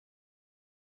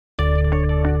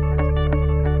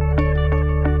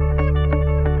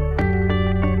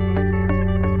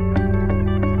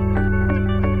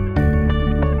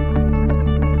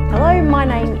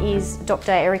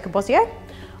Dr. Erika Bosio.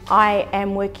 I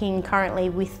am working currently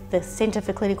with the Centre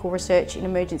for Clinical Research in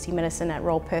Emergency Medicine at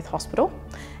Royal Perth Hospital,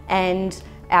 and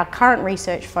our current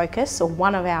research focus, or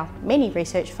one of our many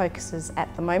research focuses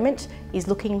at the moment, is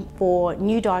looking for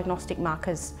new diagnostic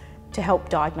markers to help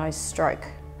diagnose stroke.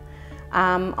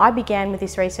 I began with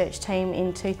this research team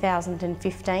in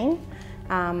 2015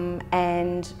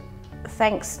 and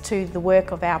thanks to the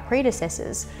work of our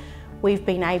predecessors, we've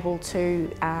been able to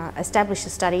establish a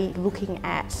study looking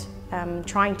at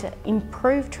trying to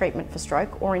improve treatment for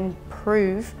stroke or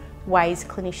improve ways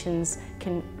clinicians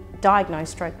can diagnose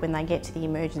stroke when they get to the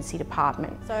emergency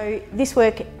department. So this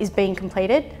work is being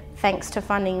completed thanks to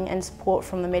funding and support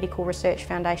from the Medical Research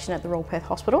Foundation at the Royal Perth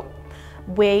Hospital,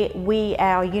 where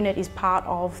our unit is part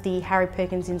of the Harry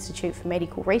Perkins Institute for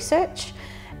Medical Research,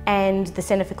 and the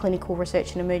Centre for Clinical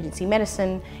Research in Emergency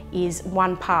Medicine is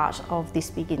one part of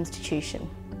this big institution.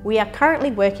 We are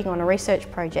currently working on a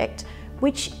research project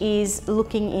which is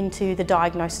looking into the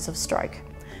diagnosis of stroke.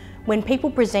 When people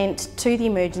present to the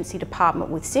emergency department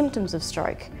with symptoms of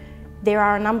stroke, there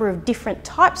are a number of different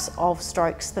types of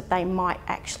strokes that they might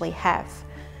actually have.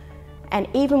 And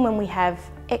even when we have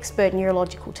expert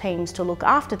neurological teams to look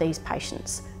after these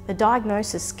patients, the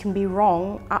diagnosis can be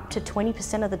wrong up to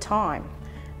 20% of the time.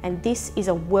 And this is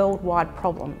a worldwide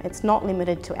problem. It's not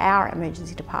limited to our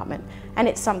emergency department, and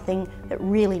it's something that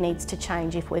really needs to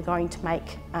change if we're going to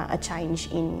make a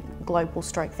change in global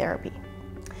stroke therapy.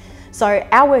 So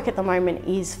our work at the moment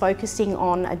is focusing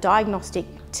on a diagnostic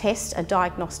test, a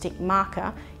diagnostic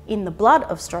marker in the blood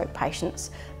of stroke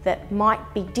patients that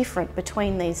might be different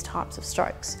between these types of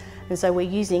strokes. And so we're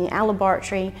using our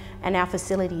laboratory and our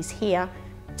facilities here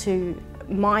to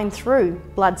mine through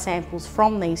blood samples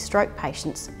from these stroke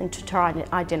patients and to try and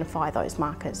identify those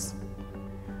markers.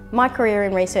 My career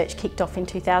in research kicked off in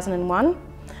 2001.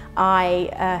 I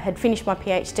had finished my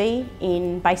PhD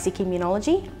in basic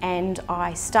immunology, and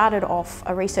I started off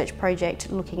a research project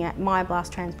looking at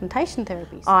myoblast transplantation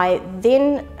therapies. I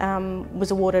then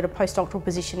was awarded a postdoctoral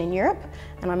position in Europe,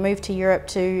 and I moved to Europe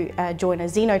to join a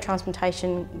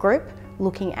xenotransplantation group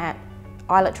looking at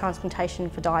islet transplantation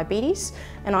for diabetes,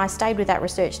 and I stayed with that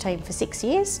research team for 6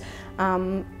 years,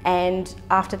 and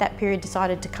after that period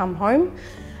decided to come home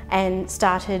and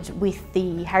started with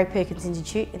the Harry Perkins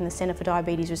Institute in the Centre for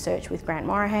Diabetes Research with Grant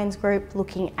Morahan's group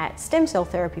looking at stem cell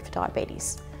therapy for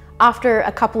diabetes. After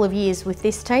a couple of years with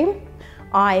this team,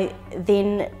 I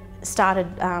then started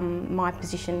my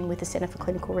position with the Centre for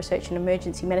Clinical Research in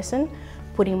Emergency Medicine,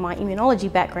 putting my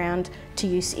immunology background to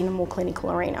use in a more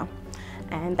clinical arena.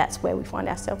 And that's where we find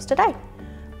ourselves today.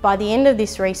 By the end of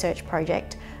this research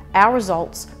project, our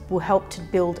results will help to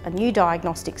build a new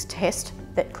diagnostics test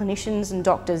that clinicians and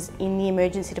doctors in the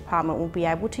emergency department will be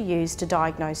able to use to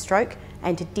diagnose stroke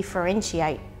and to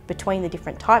differentiate between the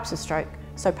different types of stroke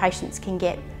so patients can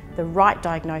get the right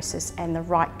diagnosis and the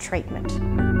right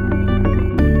treatment.